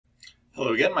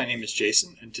Hello again, my name is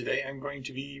Jason, and today I'm going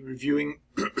to be reviewing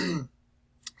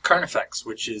Carnifex,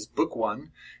 which is book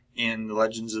 1 in the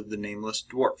Legends of the Nameless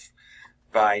Dwarf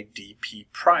by D.P.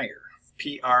 Prior.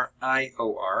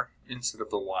 P-R-I-O-R instead of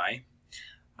the Y.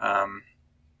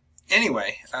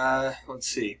 Anyway, let's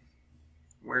see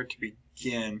where to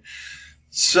begin.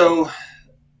 So,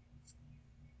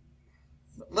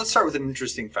 let's start with an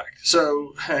interesting fact.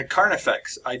 So,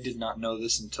 Carnifex, I did not know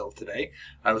this until today.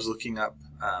 I was looking up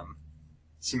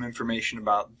some information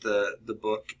about the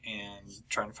book and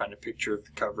trying to find a picture of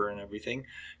the cover and everything.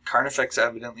 Carnifex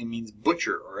evidently means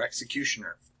butcher or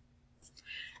executioner.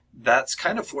 That's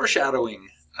kind of foreshadowing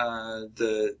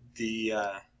the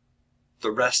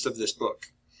rest of this book.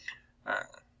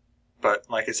 But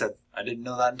like I said, I didn't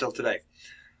know that until today.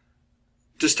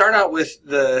 To start out with,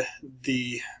 the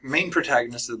main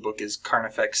protagonist of the book is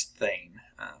Carnifex Thane.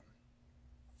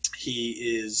 He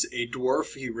is a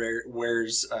dwarf. He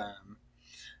wears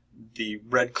the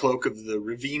red cloak of the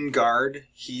Ravine Guard.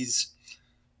 He's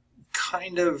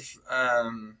kind of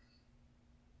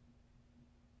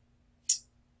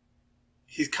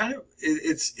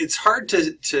it's hard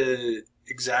to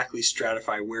exactly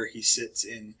stratify where he sits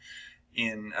in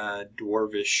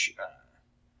dwarvish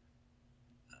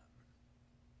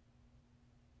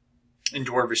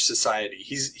society.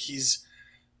 He's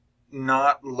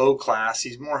not low class.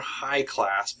 He's more high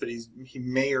class, but he's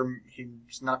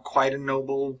not quite a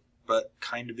noble, but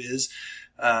kind of is.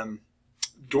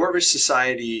 Dwarvish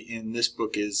society in this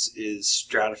book is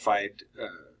stratified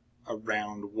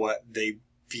around what they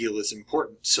feel is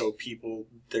important. So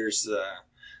there's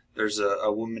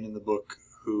a woman in the book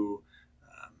who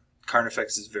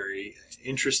Carnifex is very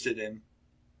interested in,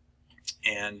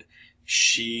 and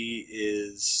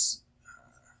she's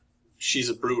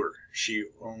a brewer. She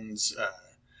owns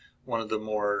one of the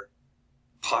more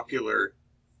popular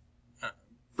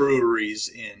breweries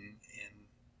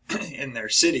in their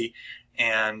city,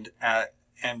 and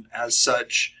as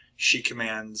such, she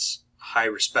commands high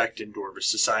respect in dwarvish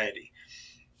society.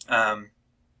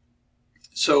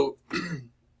 So,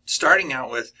 starting out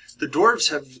with, the dwarves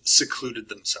have secluded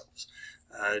themselves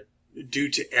due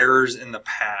to errors in the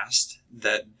past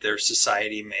that their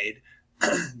society made.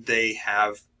 They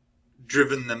have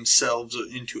driven themselves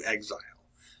into exile,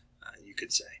 you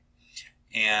could say,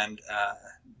 and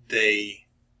they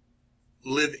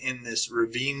live in this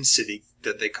ravine city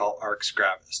that they call Arx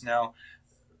Gravis. Now,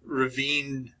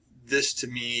 ravine, this to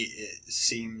me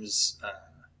seems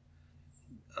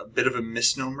a bit of a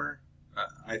misnomer.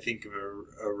 I think of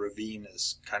a ravine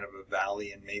as kind of a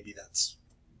valley, and maybe that's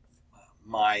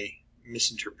my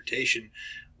misinterpretation,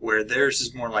 where theirs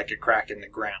is more like a crack in the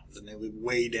ground, and they live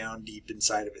way down deep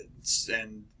inside of it,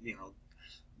 and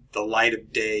the light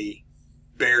of day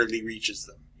barely reaches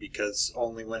them, because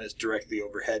only when it's directly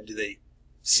overhead do they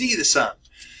see the sun.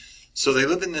 So they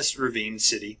live in this ravine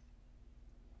city,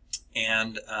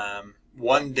 and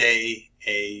one day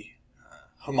a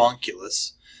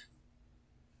homunculus,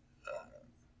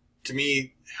 to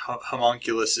me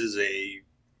homunculus is a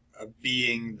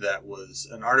being that was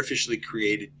an artificially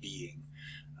created being,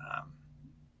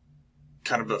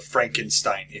 kind of a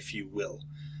Frankenstein, if you will,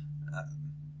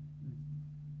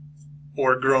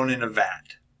 or grown in a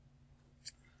vat.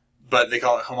 But they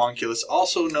call it homunculus,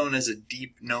 also known as a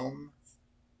deep gnome.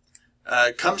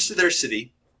 Comes to their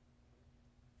city,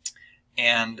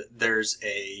 and there's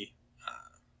a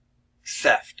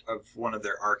theft of one of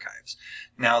their archives.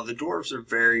 Now, the dwarves are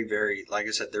very, very, like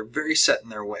I said, they're very set in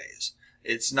their ways.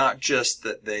 It's not just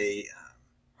that they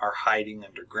are hiding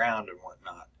underground and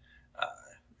whatnot,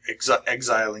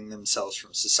 exiling themselves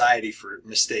from society for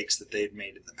mistakes that they had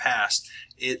made in the past.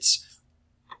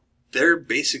 They're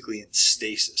basically in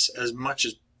stasis as much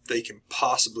as they can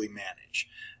possibly manage.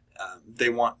 They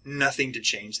want nothing to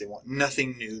change. They want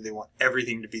nothing new. They want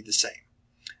everything to be the same.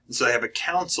 And so they have a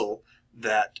council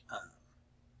that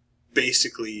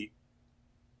basically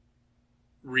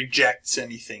rejects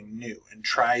anything new and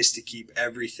tries to keep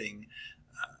everything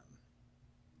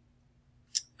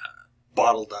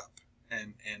bottled up,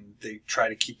 and they try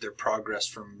to keep their progress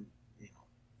from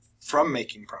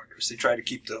making progress. They try to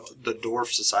keep the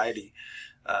dwarf society,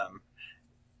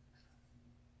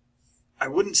 I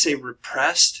wouldn't say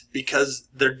repressed, because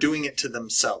they're doing it to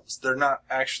themselves. They're not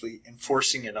actually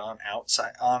enforcing it on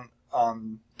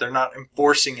they're not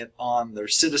enforcing it on their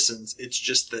citizens. It's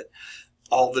just that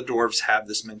all the dwarves have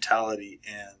this mentality,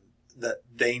 and that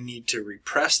they need to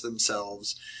repress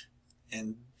themselves,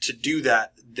 and to do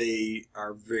that, they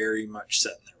are very much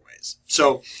set in their ways.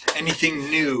 So anything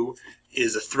new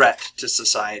is a threat to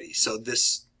society. So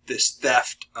this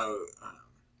theft of,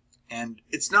 and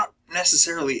it's not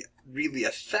necessarily really a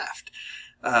theft.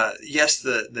 Yes,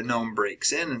 the gnome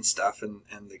breaks in and stuff,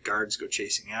 and the guards go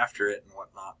chasing after it and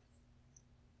whatnot.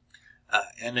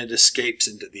 And it escapes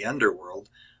into the underworld.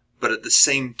 But at the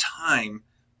same time,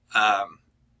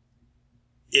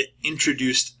 it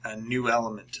introduced a new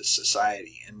element to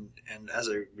society. And as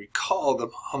I recall, the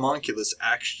homunculus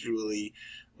actually,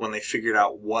 when they figured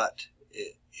out what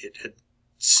it had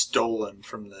stolen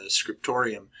from the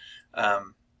scriptorium,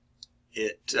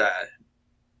 it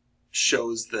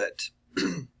shows that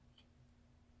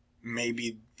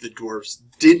maybe the dwarves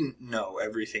didn't know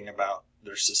everything about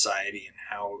their society and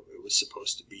how it was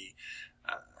supposed to be,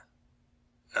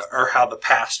 or how the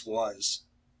past was.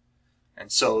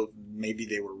 And so maybe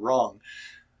they were wrong,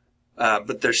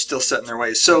 but they're still set in their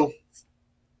ways. So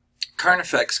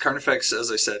Carnifex,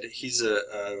 as I said, he's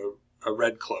a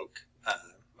red cloak,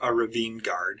 a ravine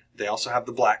guard. They also have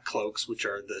the black cloaks, which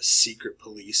are the secret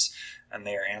police, and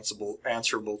they are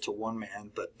answerable to one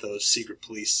man, but those secret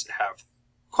police have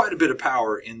quite a bit of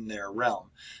power in their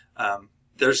realm.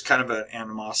 There's kind of an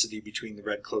animosity between the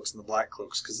red cloaks and the black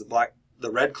cloaks, because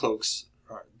the red cloaks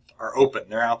are open.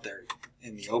 They're out there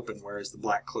in the open, whereas the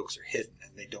black cloaks are hidden,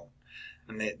 and they don't.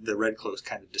 And the red cloaks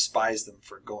kind of despise them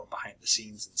for going behind the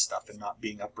scenes and stuff and not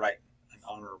being upright and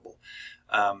honorable.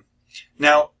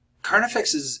 Now,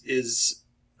 Carnifex is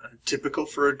typical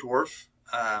for a dwarf.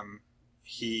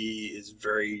 He is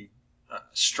very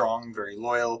strong, very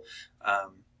loyal.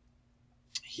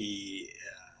 He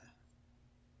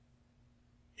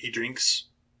drinks.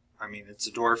 I mean, it's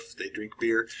a dwarf. They drink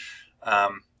beer.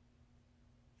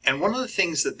 And one of the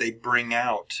things that they bring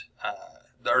out,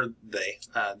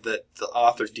 that the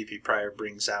author D.P. Pryor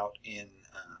brings out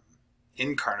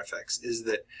in Carnifex, is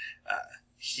that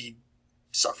he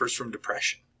suffers from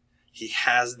depression. He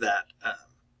has that,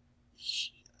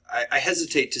 I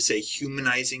hesitate to say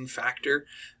humanizing factor,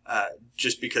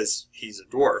 just because he's a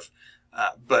dwarf,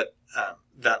 but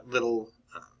that little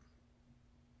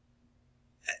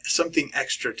something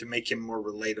extra to make him more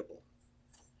relatable.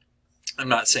 I'm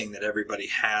not saying that everybody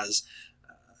has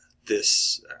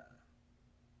these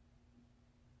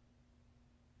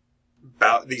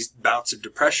bouts of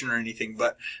depression or anything,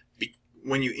 but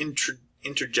when you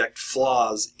interject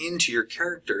flaws into your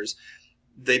characters,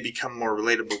 they become more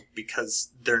relatable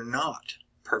because they're not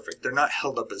perfect. They're not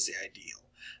held up as the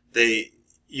ideal.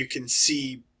 You can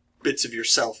see bits of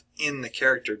yourself in the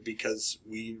character because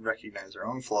we recognize our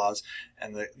own flaws,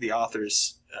 and the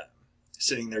author's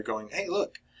sitting there going, hey,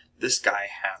 look, this guy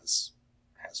has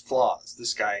flaws.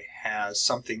 This guy has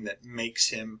something that makes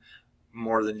him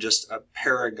more than just a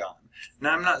paragon.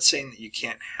 Now, I'm not saying that you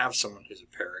can't have someone who's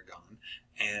a paragon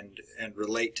and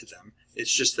relate to them.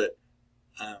 It's just that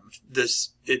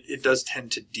it does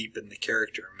tend to deepen the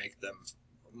character and make them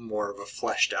more of a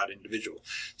fleshed out individual.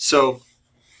 So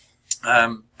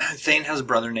Thane has a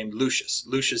brother named Lucius.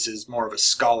 Lucius is more of a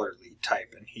scholarly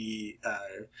type, and he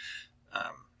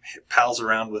pals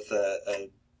around with a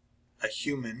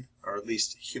human, or at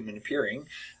least human appearing,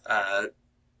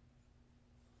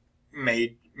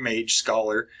 mage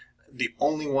scholar, the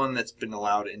only one that's been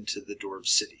allowed into the dwarves'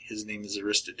 city. His name is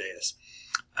Aristodeus.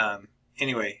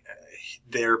 Anyway,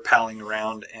 they're palling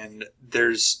around, and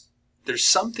there's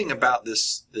something about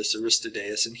this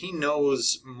Aristodeus, and he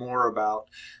knows more about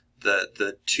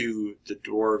the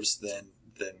dwarves than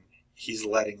he's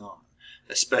letting on,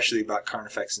 especially about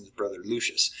Carnifex and his brother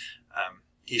Lucius.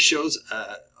 He shows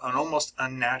an almost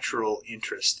unnatural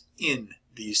interest in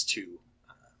these two.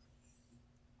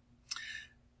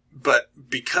 But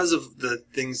because of the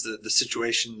things, the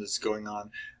situation that's going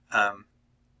on,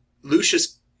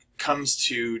 Lucius comes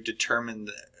to determine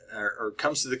or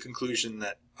comes to the conclusion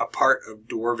that a part of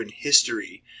dwarven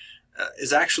history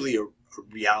is actually a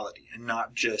reality and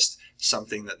not just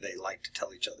something that they like to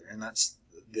tell each other. And that's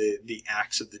the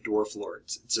axe of the dwarf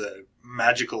lords. It's a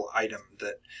magical item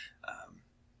that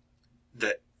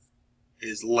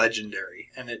is legendary,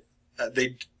 and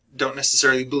they don't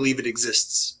necessarily believe it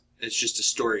exists. It's just a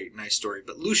story, nice story.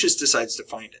 But Lucius decides to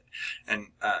find it, and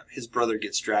his brother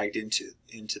gets dragged into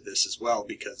this as well,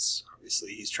 because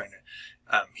obviously he's trying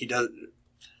to.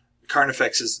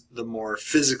 Carnifex is the more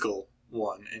physical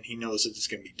one, and he knows that it's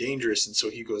going to be dangerous, and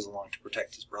so he goes along to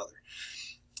protect his brother.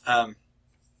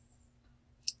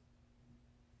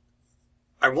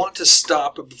 I want to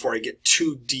stop before I get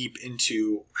too deep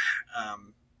into.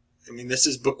 I mean, this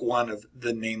is book one of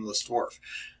The Nameless Dwarf.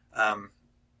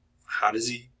 How does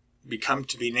he become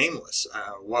to be nameless?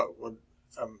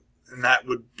 And that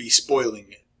would be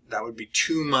spoiling it. That would be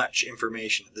too much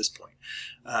information at this point.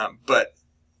 But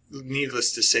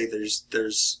needless to say,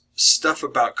 there's stuff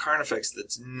about Carnifex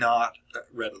that's not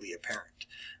readily apparent.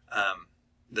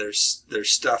 There's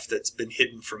stuff that's been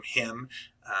hidden from him,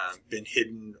 been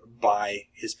hidden by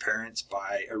his parents,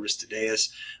 by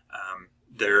Aristodeus.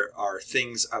 There are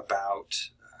things about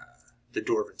the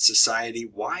Dwarven society.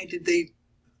 Why did they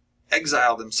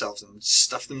exile themselves and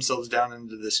stuff themselves down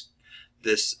into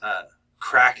this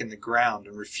crack in the ground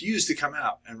and refuse to come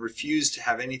out and refuse to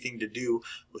have anything to do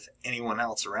with anyone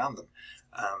else around them?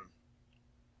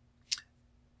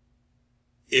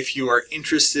 If you are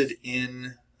interested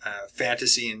in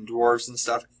fantasy and dwarves and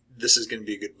stuff, this is going to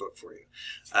be a good book for you.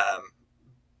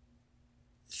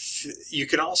 You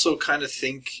can also kind of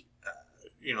think,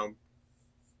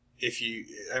 if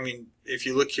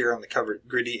you look here on the cover,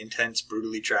 gritty, intense,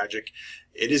 brutally tragic.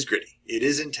 It is gritty. It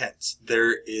is intense.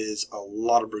 There is a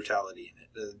lot of brutality in it.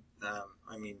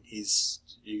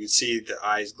 You can see the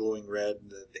eyes glowing red,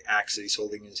 the axe that he's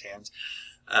holding in his hands.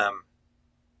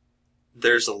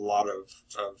 There's a lot of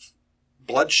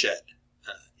bloodshed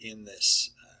in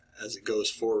this as it goes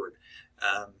forward.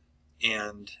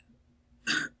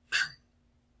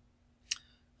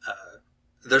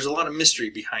 There's a lot of mystery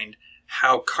behind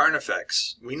how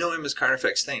Carnifex, we know him as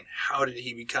Carnifex Thane. How did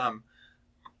he become,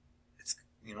 it's,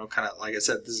 kind of, like I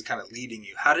said, this is kind of leading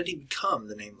you. How did he become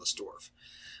the Nameless Dwarf?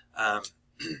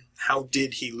 How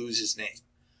did he lose his name?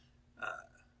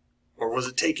 Or was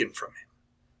it taken from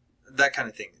him? That kind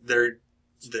of thing. They're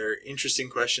interesting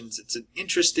questions. It's an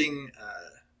interesting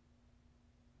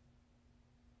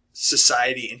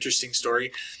society, interesting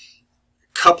story.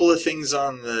 Couple of things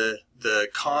on the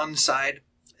con side.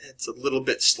 It's a little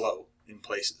bit slow in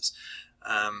places.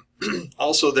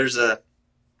 Also,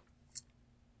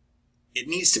 it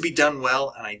needs to be done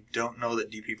well, and I don't know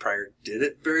that D.P. Pryor did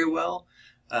it very well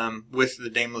with the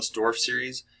Nameless Dwarf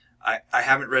series. I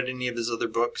haven't read any of his other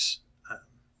books.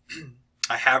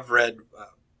 I have read.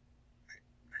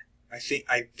 I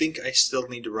think I still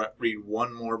need to read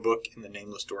one more book in the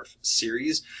Nameless Dwarf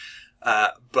series,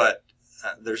 but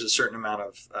there's a certain amount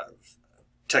of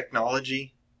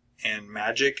technology and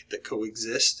magic that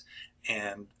coexist,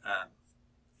 and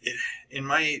in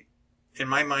my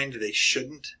mind they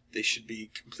shouldn't. They should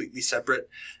be completely separate,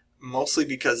 mostly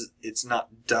because it's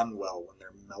not done well when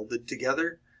they're melded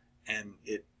together, and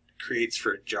it creates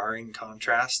for a jarring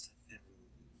contrast, and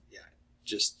yeah, it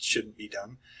just shouldn't be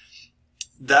done.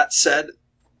 That said,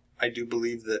 I do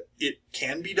believe that it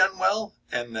can be done well,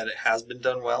 and that it has been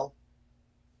done well.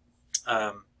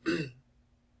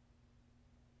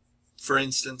 For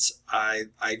instance, I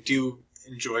do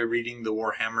enjoy reading the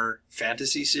Warhammer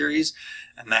Fantasy series,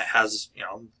 and that has, it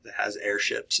has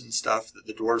airships and stuff that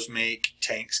the dwarves make,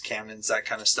 tanks, cannons, that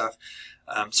kind of stuff.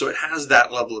 So it has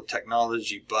that level of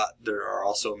technology, but there are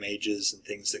also mages and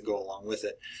things that go along with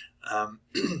it.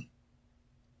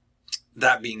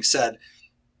 That being said,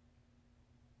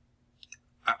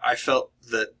 I felt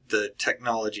that the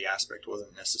technology aspect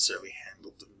wasn't necessarily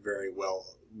handled very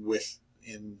well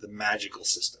within the magical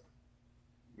system.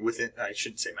 I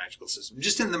shouldn't say magical system,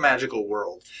 just in the magical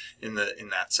world, in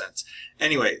that sense.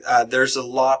 Anyway, there's a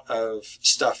lot of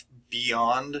stuff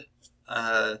beyond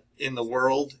in the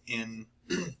world, in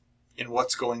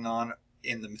what's going on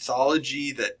in the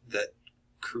mythology that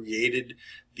created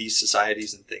these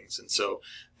societies and things, and so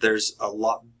there's a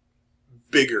lot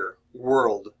bigger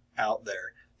world out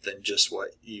there than just what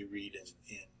you read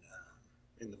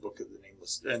in the book of the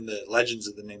Nameless and the Legends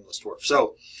of the Nameless Dwarf.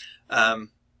 So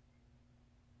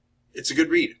it's a good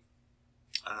read.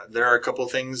 There are a couple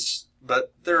things,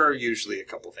 but there are usually a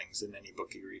couple things in any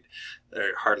book you read.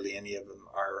 Hardly any of them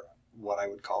are what I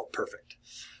would call perfect.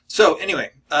 So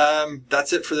anyway,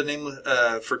 that's it for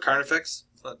the for Carnifex,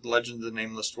 Legend of the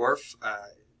Nameless Dwarf.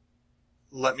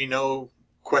 Let me know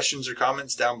questions or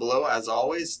comments down below. As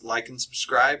always, like and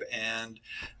subscribe, and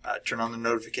turn on the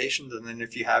notifications. And then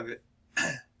if you have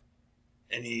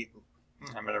any,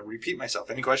 I'm going to repeat myself,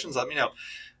 any questions, let me know.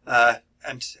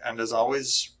 And as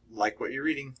always, like what you're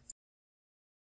reading.